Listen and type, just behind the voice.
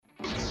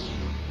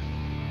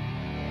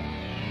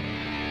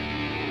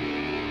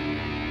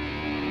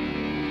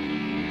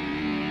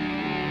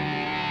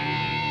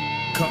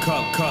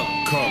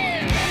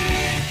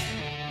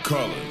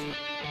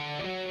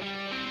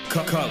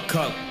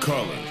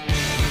Colors.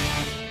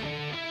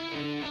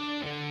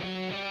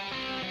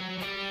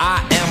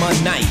 I am a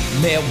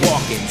nightmare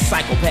walking,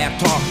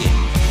 psychopath talking,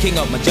 king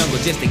of my jungle,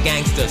 just a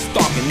gangster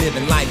stalking,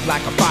 living life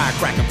like a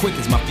firecracker, quick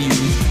as my fuse.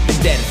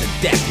 Been dead as a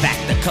death, back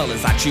the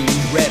colors I choose,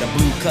 red or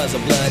blue, cause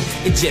of blood,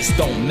 it just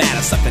don't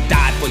matter. Sucker,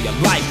 die for your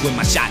life when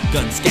my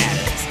shotgun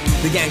scatters.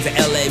 The gangs of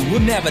LA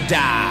will never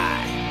die,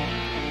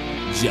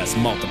 just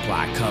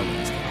multiply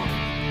colors.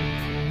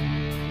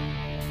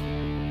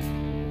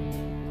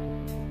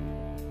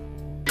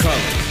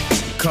 Colors,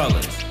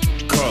 colors,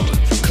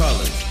 colors,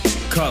 colors,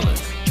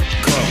 colors,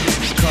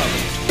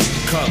 colors,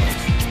 colors, colors,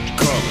 colors,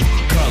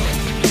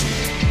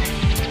 colors, colors,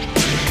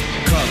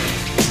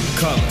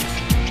 colors, colors, colors,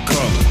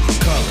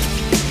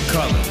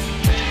 colors, colors,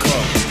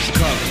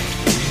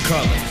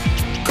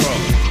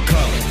 colors,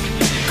 colors,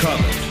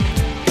 colors.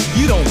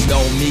 You don't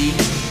know me,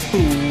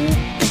 fool.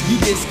 You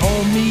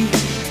disown me,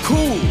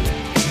 cool.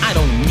 I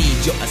don't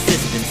need your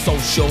assistance,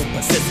 social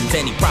persistence.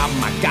 Any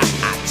problem I got,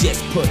 I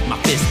just put my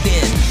fist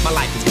in. My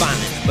life is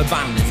violent, but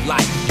violent is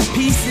life.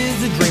 Peace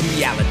is a dream,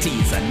 reality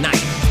is a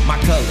night. My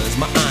colors,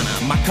 my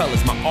honor, my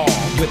colors, my all.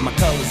 With my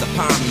colors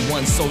upon me,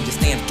 one soldier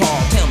stands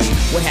tall. Tell me,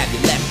 what have you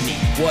left me?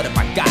 What have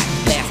I got?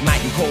 Last night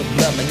in cold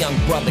blood, my young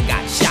brother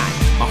got shot.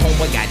 My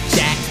homeboy got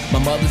jacked, my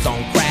mother's on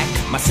crack.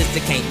 My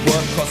sister can't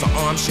work cause her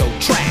arms show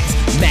tracks.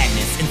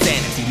 Madness,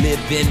 insanity,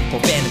 living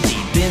for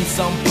vanity. Then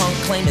some punk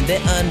claiming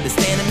they're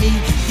understanding me.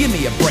 Give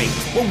me a break,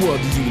 what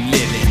world do you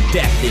live in?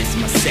 Death is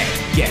my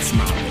second, guess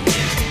my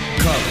religion.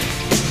 Colors,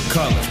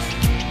 colors,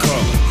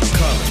 colors,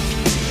 colors,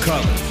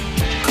 colors,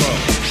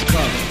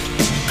 colors,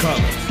 colors,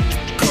 colors,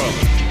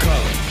 colors,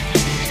 colors,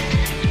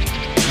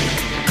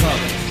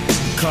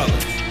 colors,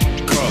 colors,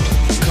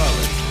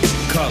 colors,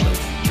 colors,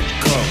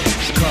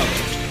 colors,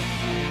 colors.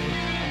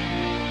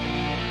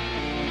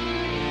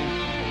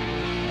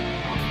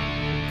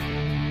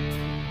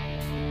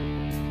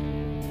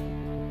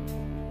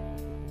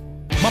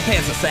 My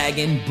pants are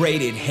sagging,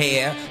 braided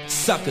hair.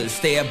 Suckers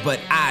stare, but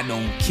I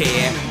don't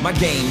care. My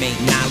game ain't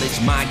knowledge,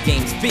 my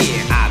game's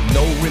fear. I've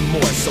no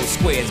remorse, so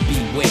squares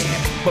beware.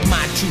 But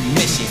my true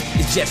mission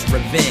is just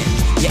revenge.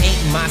 You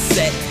ain't my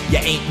set, you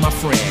ain't my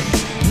friend.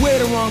 Wear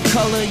the wrong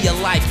color, your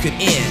life could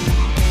end.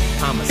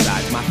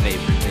 Homicide's my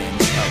favorite then.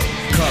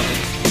 Colors,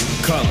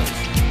 colors,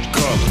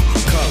 colors,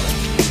 colors,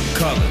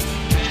 colors,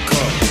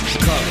 colors,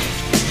 colors,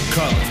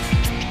 colors,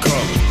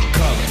 colors,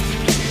 colors.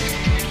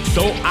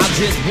 So I'll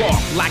just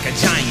walk like a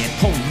giant,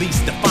 police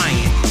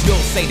defiant.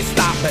 You'll say to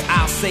stop, but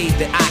I'll say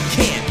that I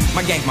can't. My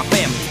gang's my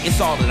family,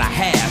 it's all that I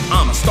have.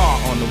 I'm a star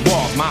on the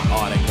wall, my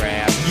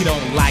autograph. You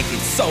don't like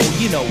it, so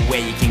you know where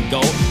you can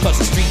go.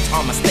 Plus the streets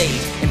are my stage,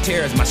 and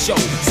terror's my show.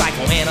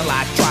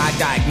 Psychoanalyze, try,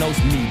 diagnose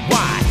me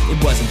why. It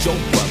wasn't your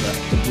brother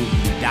who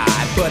brutally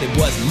died, but it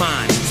was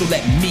mine, so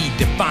let me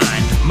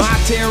define my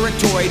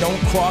territory. Don't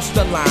cross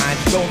the line,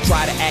 don't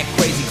try to act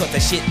crazy, cause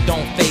that shit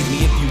don't faze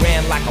me. If you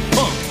ran like a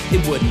punk,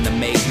 it wouldn't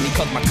amaze me,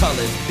 cause my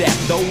color's death,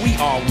 though we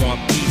all want